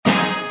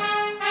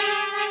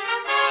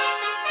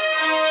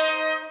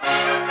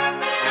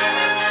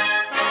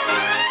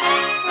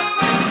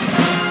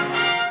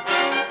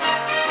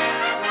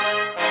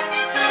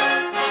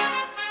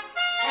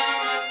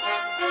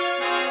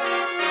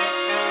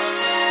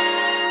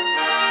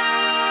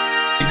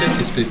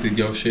Vítajte späť pri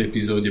ďalšej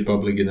epizóde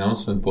Public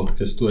Announcement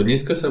podcastu a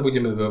dneska sa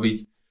budeme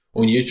baviť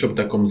o niečom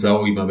takom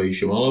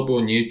zaujímavejšom alebo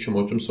o niečom,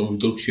 o čom som už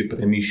dlhšie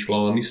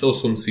premýšľal a myslel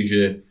som si,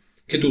 že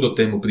keď túto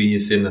tému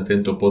prinesiem na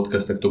tento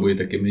podcast, tak to bude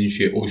také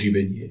menšie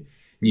oživenie.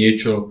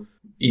 Niečo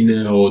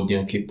iného od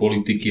nejakej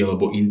politiky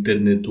alebo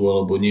internetu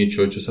alebo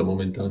niečo, čo sa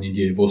momentálne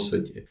deje vo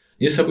svete.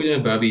 Dnes sa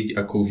budeme baviť,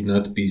 ako už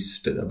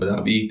nadpis teda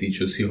vraví, tí,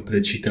 čo si ho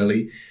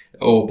prečítali,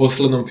 o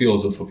poslednom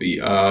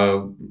filozofovi. A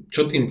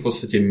čo tým v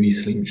podstate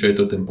myslím, čo je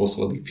to ten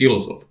posledný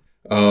filozof?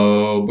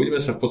 Budeme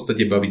sa v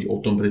podstate baviť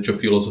o tom, prečo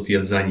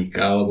filozofia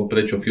zaniká, alebo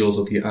prečo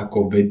filozofia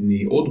ako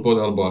vedný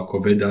odbor, alebo ako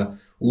veda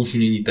už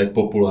nie je tak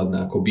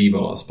populárna, ako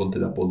bývala,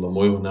 aspoň teda podľa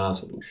môjho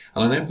názoru.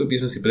 Ale najprv by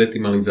sme si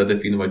predtým mali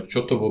zadefinovať,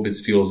 čo to vôbec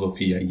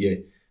filozofia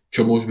je,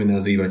 čo môžeme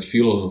nazývať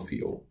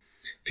filozofiou.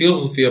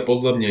 Filozofia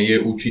podľa mňa je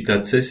určitá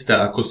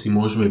cesta, ako si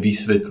môžeme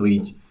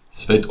vysvetliť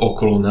svet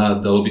okolo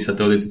nás, dalo by sa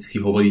teoreticky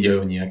hovoriť aj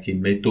o nejakej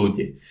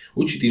metóde.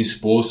 Určitým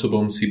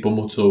spôsobom si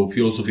pomocou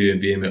filozofie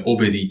vieme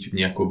overiť,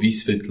 nejako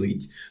vysvetliť,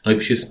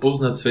 lepšie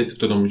spoznať svet, v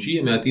ktorom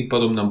žijeme a tým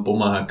pádom nám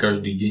pomáha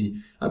každý deň,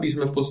 aby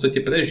sme v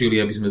podstate prežili,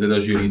 aby sme teda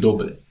žili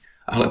dobre.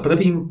 Ale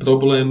prvým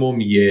problémom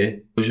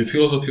je, že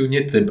filozofiu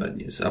netreba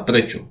dnes. A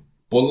prečo?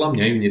 Podľa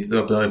mňa ju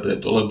netreba práve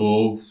preto,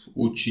 lebo v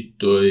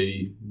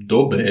určitej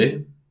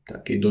dobe,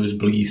 takej dosť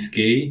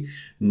blízkej,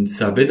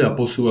 sa veda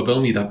posúva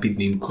veľmi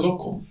rapidným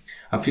krokom.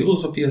 A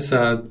filozofia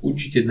sa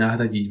určite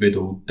nahradiť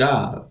vedou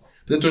dá,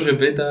 pretože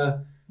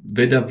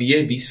veda vie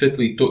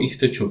vysvetliť to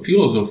isté, čo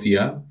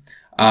filozofia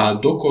a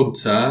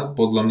dokonca,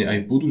 podľa mňa aj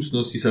v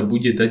budúcnosti sa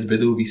bude dať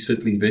vedou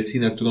vysvetliť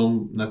veci,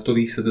 na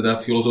ktorých sa teda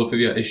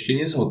filozofia ešte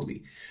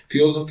nezhodli.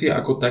 Filozofia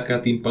ako taká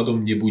tým pádom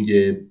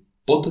nebude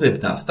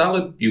potrebná,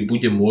 stále ju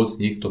bude môcť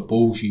niekto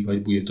používať,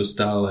 bude to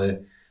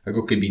stále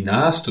ako keby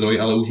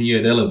nástroj, ale už nie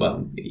je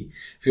relevantný.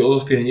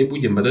 Filozofia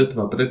nebude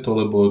mŕtva preto,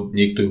 lebo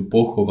niekto ju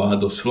pochová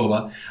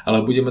doslova,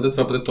 ale bude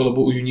mŕtva preto,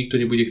 lebo už ju nikto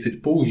nebude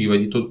chcieť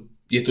používať.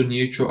 Je to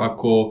niečo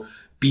ako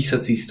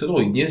písací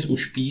stroj. Dnes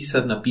už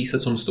písať na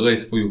písacom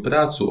stroje svoju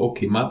prácu,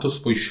 ok, má to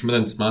svoj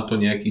šmrnc, má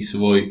to nejaký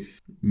svoj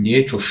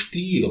niečo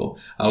štýl,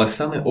 ale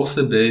samé o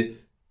sebe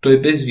to je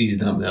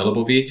bezvýznamné,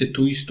 lebo viete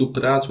tú istú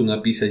prácu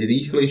napísať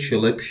rýchlejšie,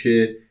 lepšie,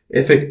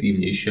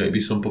 efektívnejšie, aj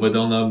by som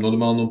povedal, na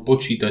normálnom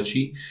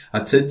počítači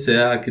a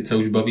cca, keď sa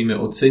už bavíme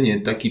o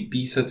cene, taký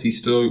písací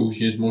stroj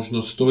už dnes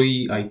možno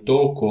stojí aj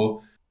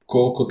toľko,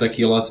 koľko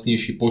taký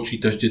lacnejší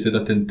počítač, kde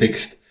teda ten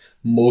text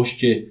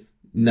môžete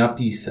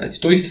napísať.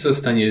 To isté sa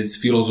stane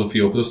s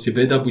filozofiou, proste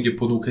veda bude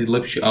ponúkať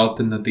lepšie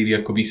alternatívy,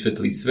 ako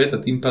vysvetliť svet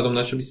a tým pádom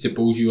na čo by ste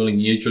používali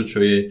niečo,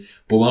 čo je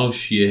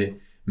pomalšie,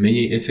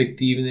 menej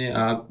efektívne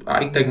a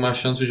aj tak má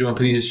šancu, že vám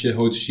prinesie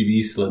horší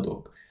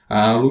výsledok.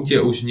 A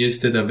ľudia už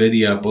dnes teda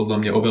veria podľa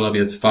mňa oveľa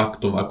viac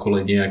faktom ako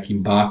len nejakým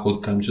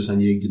báchotkám, čo sa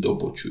niekde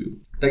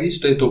dopočujú.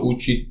 Takisto je to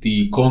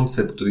určitý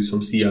koncept, ktorý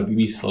som si ja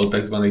vymyslel,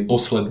 tzv.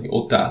 Poslednej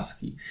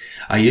otázky.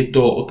 A je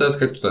to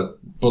otázka, ktorá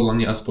podľa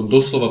mňa aspoň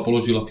doslova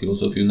položila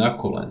filozofiu na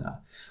kolená.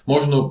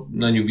 Možno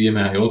na ňu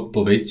vieme aj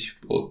odpoveď,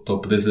 to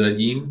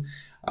prezradím,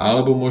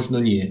 alebo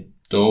možno nie.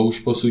 To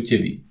už posúďte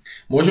vy.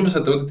 Môžeme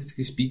sa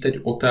teoreticky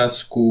spýtať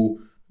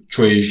otázku,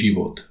 čo je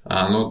život.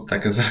 Áno,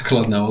 taká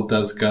základná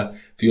otázka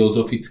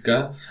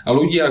filozofická. A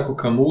ľudia ako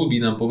Camus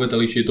by nám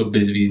povedali, že je to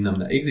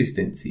bezvýznamná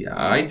existencia.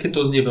 A aj keď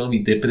to znie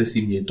veľmi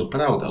depresívne, je to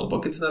pravda. Lebo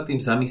keď sa nad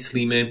tým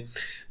zamyslíme,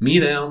 my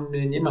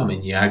reálne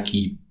nemáme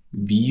nejaký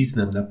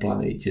význam na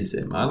planéte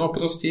Zem. Áno,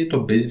 proste je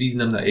to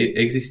bezvýznamná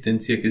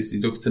existencia, keď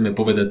si to chceme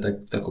povedať tak,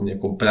 v takom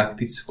nejakom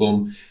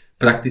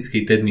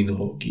praktickej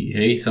terminológii.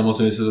 Hej,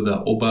 samozrejme sa to dá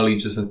obaliť,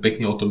 že sa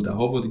pekne o tom dá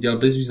hovoriť, ale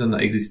bezvýznamná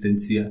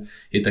existencia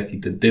je taký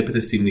ten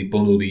depresívny,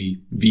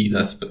 ponurý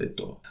výraz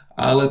preto.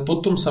 Ale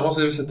potom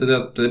samozrejme sa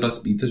teda treba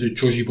spýtať, že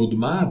čo život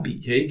má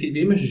byť. Hej, keď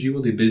vieme, že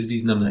život je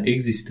bezvýznamná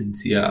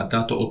existencia a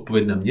táto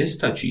odpoveď nám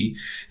nestačí,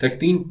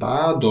 tak tým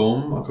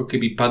pádom ako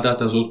keby padá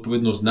tá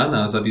zodpovednosť na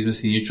nás, aby sme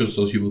si niečo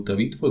zo života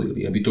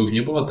vytvorili, aby to už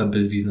nebola tá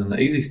bezvýznamná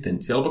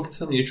existencia, alebo keď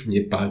sa nám niečo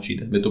nepáči,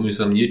 dajme tomu, že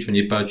sa nám niečo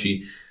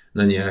nepáči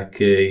na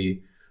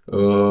nejakej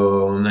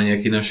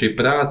našej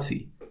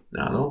práci.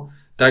 Áno,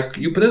 tak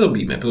ju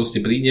prerobíme. Proste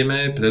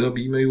prídeme,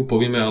 prerobíme ju,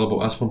 povieme, alebo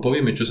aspoň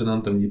povieme, čo sa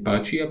nám tam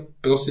nepáči a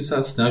proste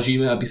sa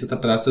snažíme, aby sa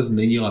tá práca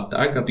zmenila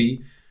tak,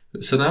 aby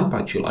sa nám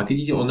páčila. A keď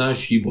ide o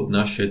náš život,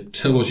 naše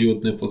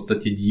celoživotné v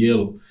podstate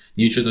dielo,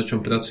 niečo, na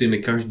čom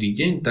pracujeme každý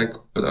deň,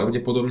 tak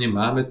pravdepodobne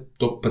máme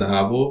to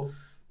právo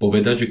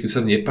povedať, že keď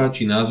sa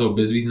nepáči názov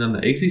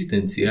bezvýznamná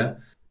existencia,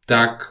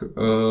 tak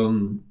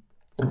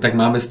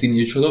máme s tým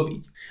niečo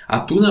robiť.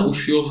 A tu na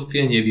už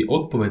filozofia nevie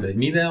odpovedať.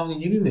 My reálne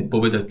nevieme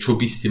povedať, čo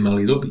by ste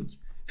mali robiť.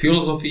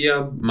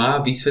 Filozofia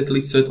má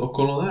vysvetliť svet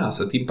okolo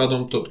nás a tým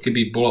pádom to,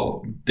 keby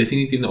bola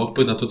definitívna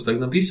odpoveď na toto, tak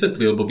nám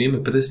vysvetlí, lebo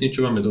vieme presne,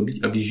 čo máme robiť,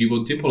 aby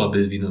život nebola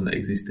bezvýznamná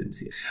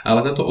existencia.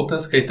 Ale táto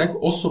otázka je tak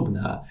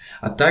osobná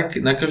a tak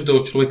na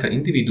každého človeka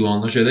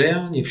individuálna, že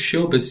reálne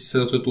všeobecne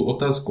sa na tú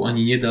otázku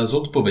ani nedá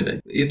zodpovedať.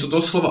 Je to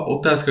doslova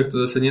otázka,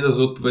 ktorá sa nedá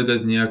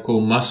zodpovedať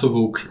nejakou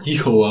masovou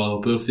knihou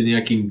alebo proste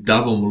nejakým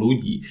davom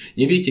ľudí.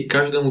 Neviete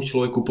každému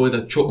človeku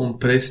povedať, čo on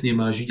presne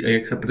má žiť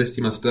a jak sa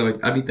presne má správať,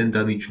 aby ten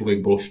daný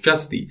človek bol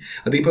šťastný.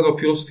 šťastný. A tým pádom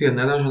filozofia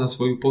naráža na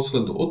svoju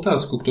poslednú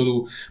otázku,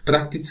 ktorú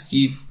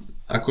prakticky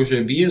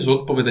akože vie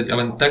zodpovedať,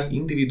 ale tak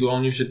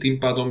individuálne, že tým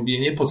pádom je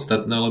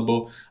nepodstatná,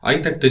 lebo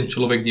aj tak ten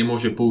človek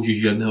nemôže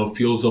použiť žiadneho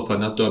filozofa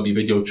na to, aby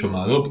vedel, čo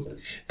má robiť.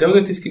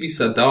 Teoreticky by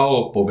sa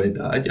dalo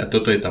povedať, a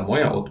toto je tá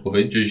moja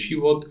odpoveď, že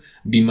život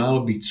by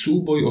mal byť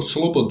súboj o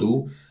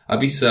slobodu,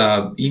 aby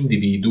sa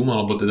individuum,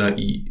 alebo teda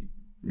i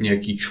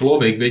nejaký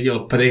človek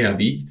vedel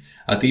prejaviť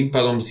a tým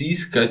pádom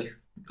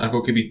získať, ako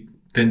keby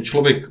ten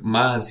človek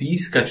má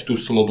získať tú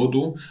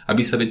slobodu, aby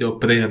sa vedel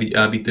prejaviť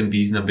a aby ten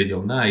význam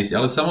vedel nájsť.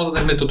 Ale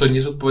samozrejme toto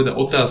nezodpovedá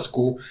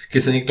otázku,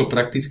 keď sa niekto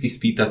prakticky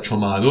spýta, čo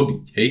má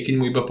robiť. Hej, keď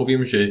mu iba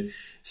poviem, že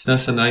sná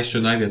sa nájsť čo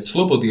najviac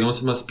slobody, on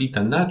sa ma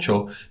spýta na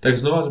čo, tak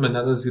znova sme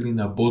narazili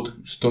na bod,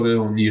 z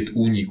ktorého nie je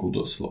úniku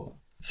doslova.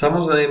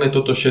 Samozrejme,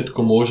 toto všetko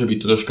môže byť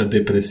troška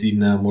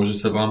depresívne a môže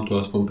sa vám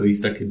to aspoň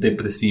prísť také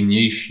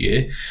depresívnejšie.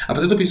 A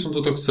preto by som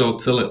toto chcel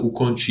celé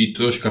ukončiť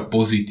troška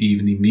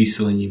pozitívnym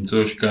myslením,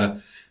 troška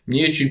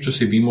niečím, čo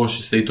si vy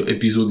môžete z tejto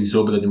epizódy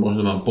zobrať,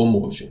 možno vám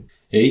pomôže.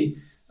 Hej?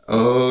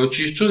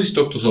 Čiže čo si z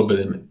tohto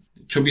zoberieme?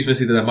 Čo by sme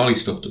si teda mali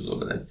z tohto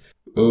zobrať?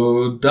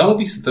 Dalo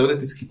by sa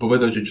teoreticky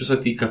povedať, že čo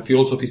sa týka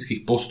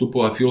filozofických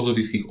postupov a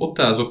filozofických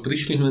otázok,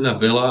 prišli sme na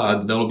veľa a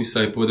dalo by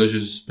sa aj povedať, že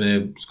sme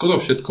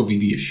skoro všetko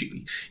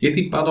vyriešili. Je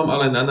tým pádom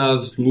ale na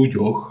nás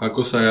ľuďoch,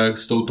 ako sa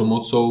s touto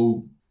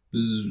mocou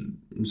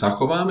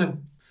zachováme?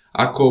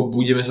 Ako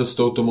budeme sa s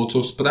touto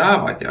mocou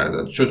správať a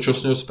čo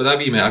s ňou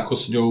spravíme, ako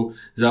s ňou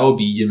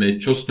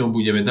zaobídeme, čo s ňou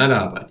budeme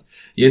narábať.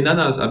 Je na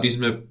nás, aby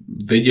sme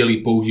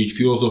vedeli použiť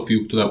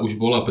filozofiu, ktorá už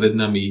bola pred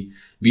nami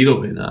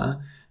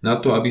vyrobená, na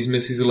to, aby sme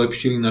si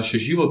zlepšili naše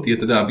životy,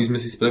 teda aby sme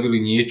si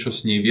spravili niečo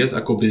s nej viac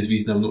ako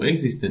bezvýznamnú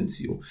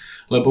existenciu.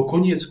 Lebo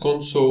koniec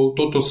koncov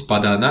toto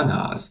spadá na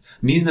nás.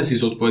 My sme si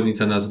zodpovední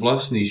za nás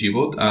vlastný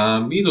život a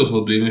my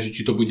rozhodujeme, že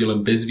či to bude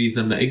len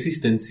bezvýznamná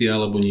existencia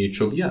alebo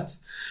niečo viac.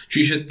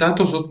 Čiže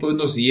táto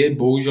zodpovednosť je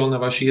bohužiaľ na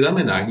vašich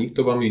ramenách.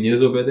 Nikto vám ju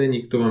nezobere,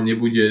 nikto vám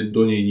nebude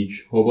do nej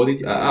nič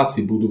hovoriť a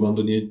asi budú vám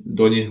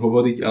do nej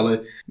hovoriť,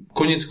 ale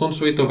koniec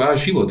koncov je to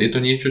váš život. Je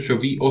to niečo,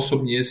 čo vy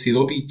osobne si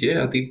robíte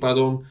a tým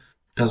pádom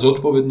tá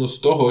zodpovednosť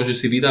toho, že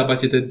si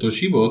vyrábate tento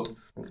život,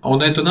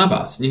 ono je to na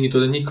vás. Nie je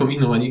to nikom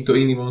inom a nikto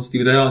iný vám s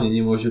tým reálne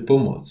nemôže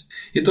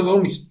pomôcť. Je to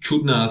veľmi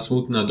čudná a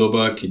smutná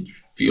doba, keď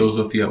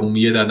filozofia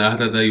umiera,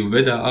 nahradajú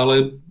veda,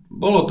 ale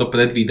bolo to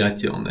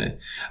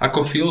predvídateľné. Ako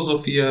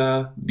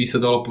filozofia, by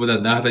sa dalo povedať,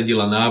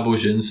 nahradila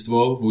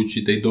náboženstvo v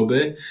určitej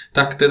dobe,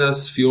 tak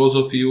teraz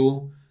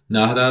filozofiu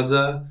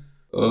nahrádza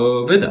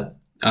veda.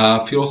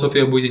 A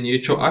filozofia bude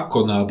niečo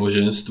ako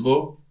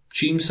náboženstvo,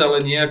 čím sa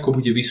len nejako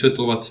bude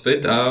vysvetľovať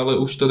svet, ale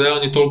už to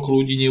reálne toľko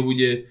ľudí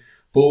nebude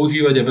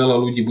používať a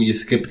veľa ľudí bude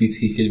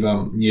skeptických, keď vám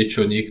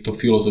niečo niekto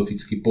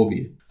filozoficky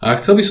povie. A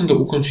chcel by som to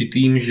ukončiť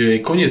tým,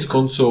 že koniec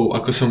koncov,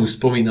 ako som už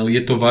spomínal,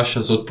 je to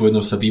vaša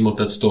zodpovednosť sa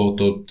vymotať z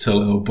tohoto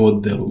celého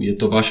bordelu. Je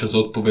to vaša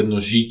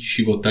zodpovednosť žiť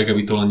život tak,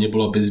 aby to len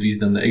nebola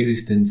bezvýznamná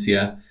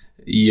existencia.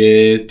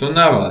 Je to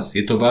na vás,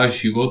 je to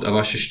váš život a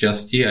vaše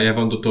šťastie a ja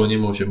vám do toho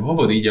nemôžem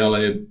hovoriť,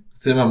 ale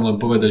chcem vám len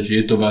povedať,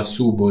 že je to váš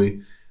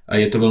súboj a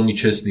je to veľmi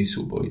čestný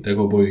súboj,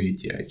 tak ho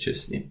bojujete aj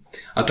čestne.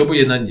 A to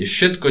bude na dnes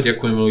všetko,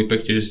 ďakujem veľmi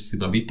pekne, že ste si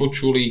ma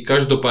vypočuli.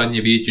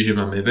 Každopádne viete, že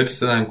máme web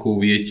stránku,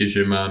 viete,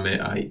 že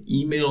máme aj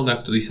e-mail, na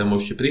ktorý sa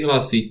môžete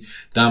prihlásiť.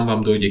 Tam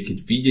vám dojde,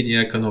 keď vyjde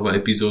nejaká nová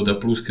epizóda,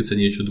 plus keď sa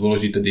niečo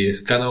dôležité deje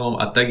s kanálom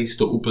a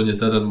takisto úplne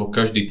zadarmo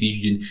každý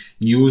týždeň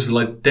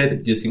newsletter,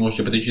 kde si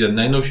môžete prečítať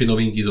najnovšie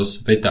novinky zo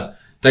sveta.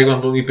 Tak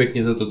vám veľmi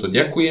pekne za toto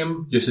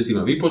ďakujem, že ste si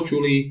ma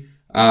vypočuli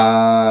a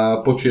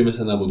počujeme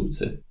sa na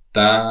budúce.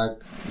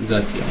 Tak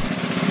zatiaľ.